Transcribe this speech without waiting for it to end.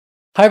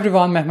Hi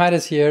everyone, Mehmet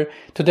is here.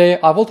 Today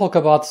I will talk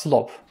about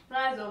slope.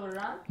 Rise over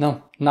run?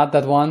 No, not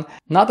that one.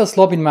 Not the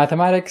slope in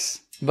mathematics,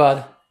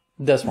 but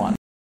this one.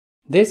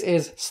 This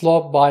is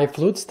Slope by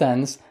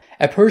Fluidstance,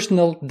 a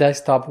personal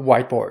desktop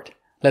whiteboard.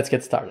 Let's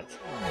get started.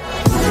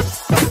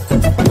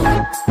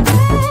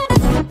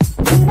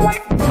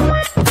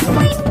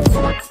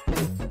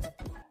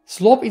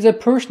 Slope is a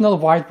personal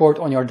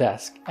whiteboard on your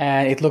desk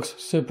and it looks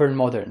super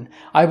modern.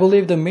 I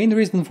believe the main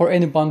reason for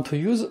anyone to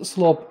use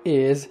Slope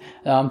is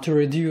to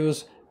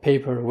reduce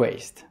paper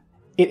waste.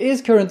 It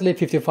is currently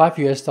 $55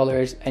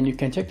 US and you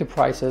can check the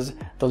prices.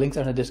 The links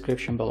are in the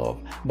description below.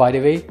 By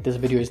the way, this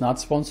video is not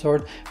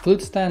sponsored.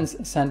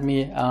 Fluidstance sent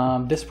me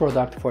this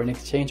product for an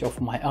exchange of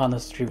my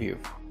honest review.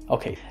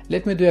 Okay,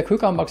 let me do a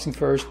quick unboxing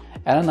first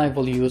and then I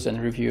will use and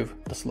review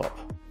the Slope.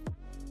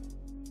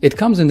 It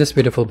comes in this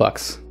beautiful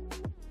box.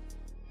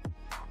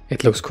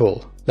 It looks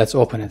cool. Let's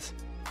open it.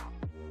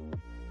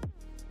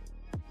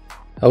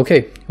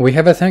 Okay, we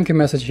have a thank you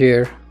message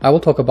here. I will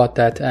talk about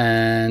that,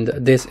 and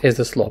this is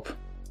the Slope.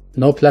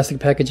 No plastic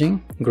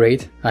packaging,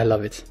 great, I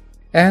love it.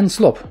 And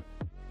Slope.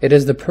 It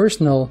is the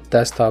personal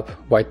desktop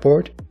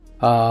whiteboard.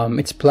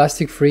 It's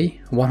plastic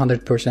free,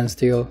 100%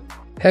 steel,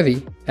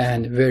 heavy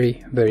and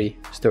very, very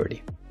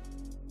sturdy.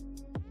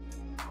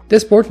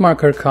 This board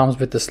marker comes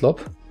with the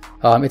Slope.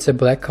 It's a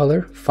black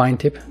color, fine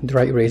tip,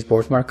 dry erase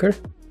board marker.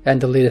 And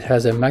the lid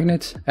has a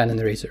magnet and an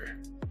eraser.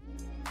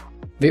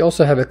 We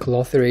also have a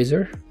cloth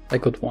eraser, a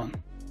good one.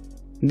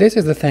 This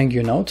is the thank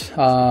you note.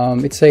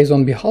 It says,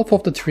 on behalf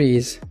of the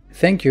trees,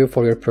 thank you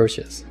for your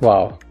purchase.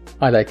 Wow,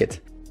 I like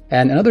it.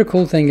 And another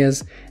cool thing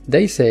is,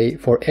 they say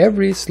for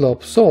every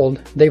Slope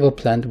sold, they will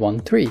plant one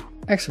tree.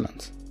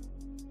 Excellent.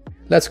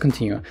 Let's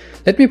continue.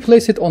 Let me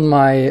place it on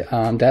my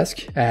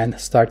desk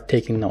and start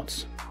taking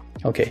notes.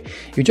 Okay,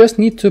 you just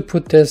need to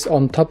put this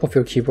on top of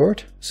your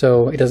keyboard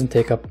so it doesn't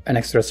take up an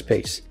extra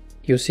space.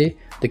 You see,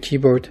 the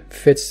keyboard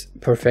fits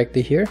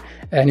perfectly here,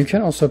 and you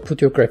can also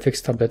put your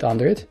graphics tablet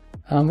under it.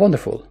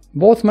 Wonderful.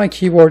 Both my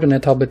keyboard and a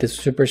tablet is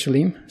super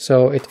slim,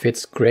 so it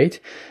fits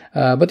great.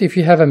 But if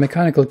you have a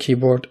mechanical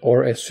keyboard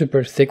or a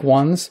super thick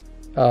ones,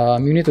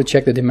 you need to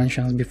check the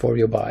dimensions before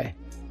you buy.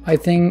 I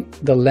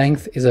think the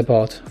length is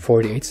about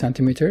 48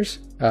 centimeters,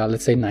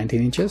 let's say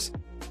 19 inches,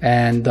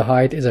 and the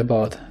height is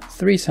about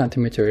 3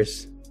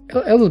 centimeters,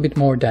 a little bit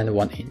more than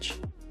 1 inch.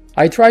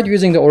 I tried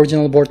using the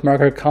original board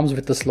marker comes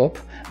with the Slope,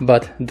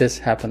 but this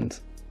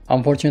happened.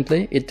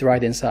 Unfortunately, it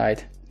dried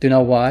inside. Do you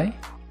know why?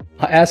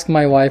 I asked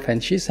my wife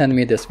and she sent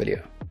me this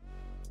video.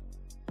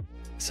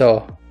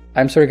 So,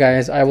 I'm sorry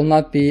guys, I will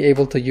not be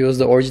able to use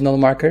the original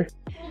marker.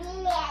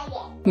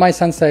 My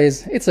son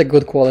says it's a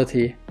good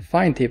quality,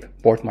 fine tip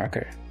board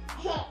marker.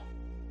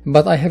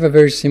 But I have a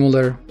very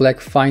similar black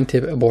fine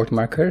tip board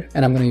marker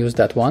and I'm going to use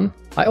that one.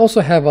 I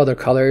also have other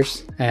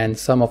colors and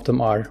some of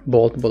them are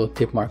bold bullet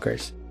tip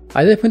markers.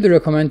 I definitely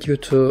recommend you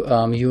to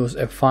use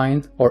a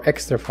fine or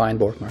extra fine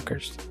board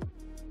markers.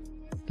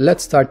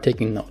 Let's start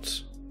taking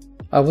notes.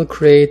 I will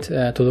create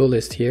a to-do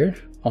list here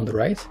on the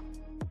right.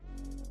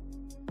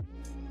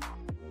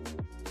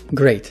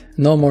 Great,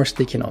 no more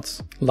sticky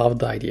notes. Love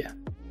the idea.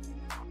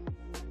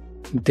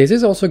 This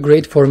is also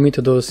great for me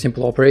to do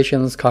simple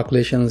operations,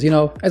 calculations. You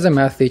know, as a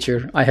math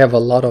teacher, I have a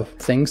lot of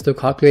things to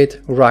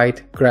calculate,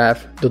 write,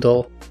 graph,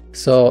 doodle.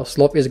 So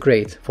Slope is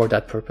great for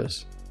that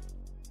purpose.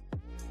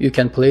 You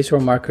can place your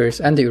markers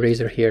and the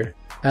eraser here.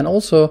 And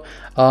also,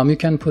 you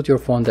can put your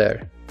phone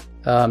there.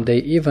 They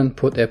even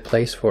put a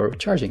place for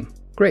charging.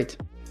 Great.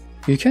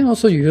 You can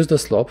also use the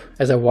Slope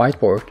as a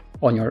whiteboard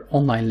on your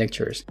online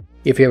lectures.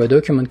 If you have a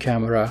document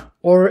camera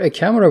or a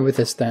camera with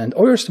a stand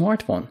or your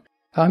smartphone,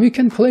 you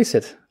can place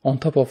it on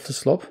top of the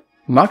Slope,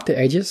 mark the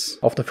edges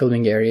of the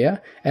filming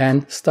area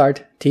and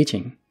start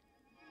teaching.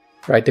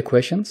 Write the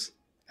questions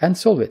and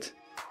solve it.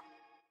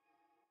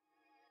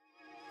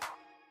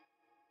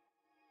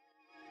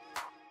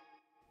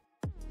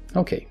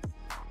 Okay,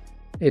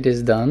 it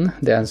is done.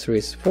 The answer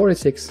is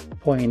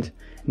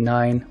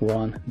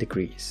 46.91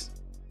 degrees.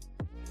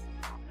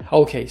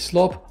 Okay,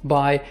 Slope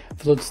by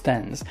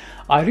Fluidstance.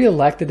 I really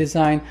like the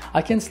design.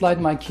 I can slide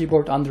my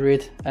keyboard under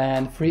it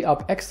and free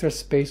up extra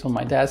space on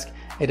my desk.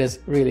 It is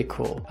really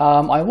cool.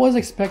 I was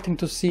expecting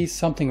to see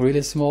something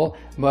really small,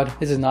 but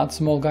this is not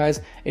small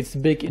guys. It's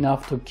big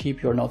enough to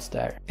keep your notes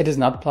there. It is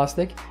not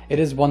plastic. It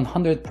is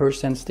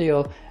 100%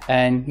 steel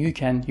and you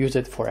can use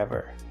it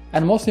forever.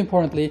 And most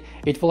importantly,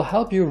 it will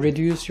help you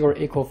reduce your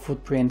eco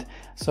footprint,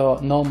 so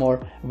no more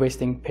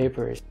wasting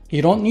papers.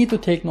 You don't need to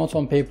take notes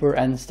on paper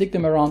and stick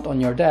them around on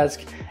your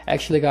desk.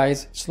 Actually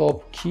guys,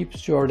 Slope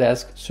keeps your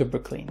desk super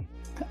clean.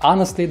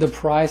 Honestly, the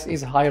price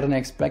is higher than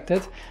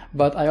expected,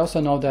 but I also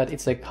know that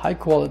it's a high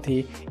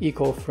quality,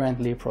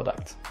 eco-friendly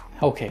product.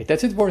 Okay,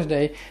 that's it for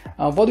today.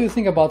 What do you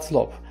think about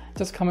Slope?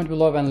 Just comment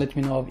below and let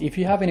me know. If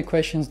you have any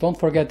questions, don't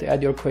forget to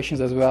add your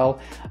questions as well.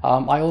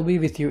 I will be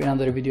with you in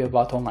another video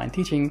about online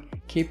teaching.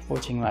 Keep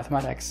watching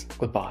mathematics.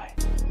 Goodbye.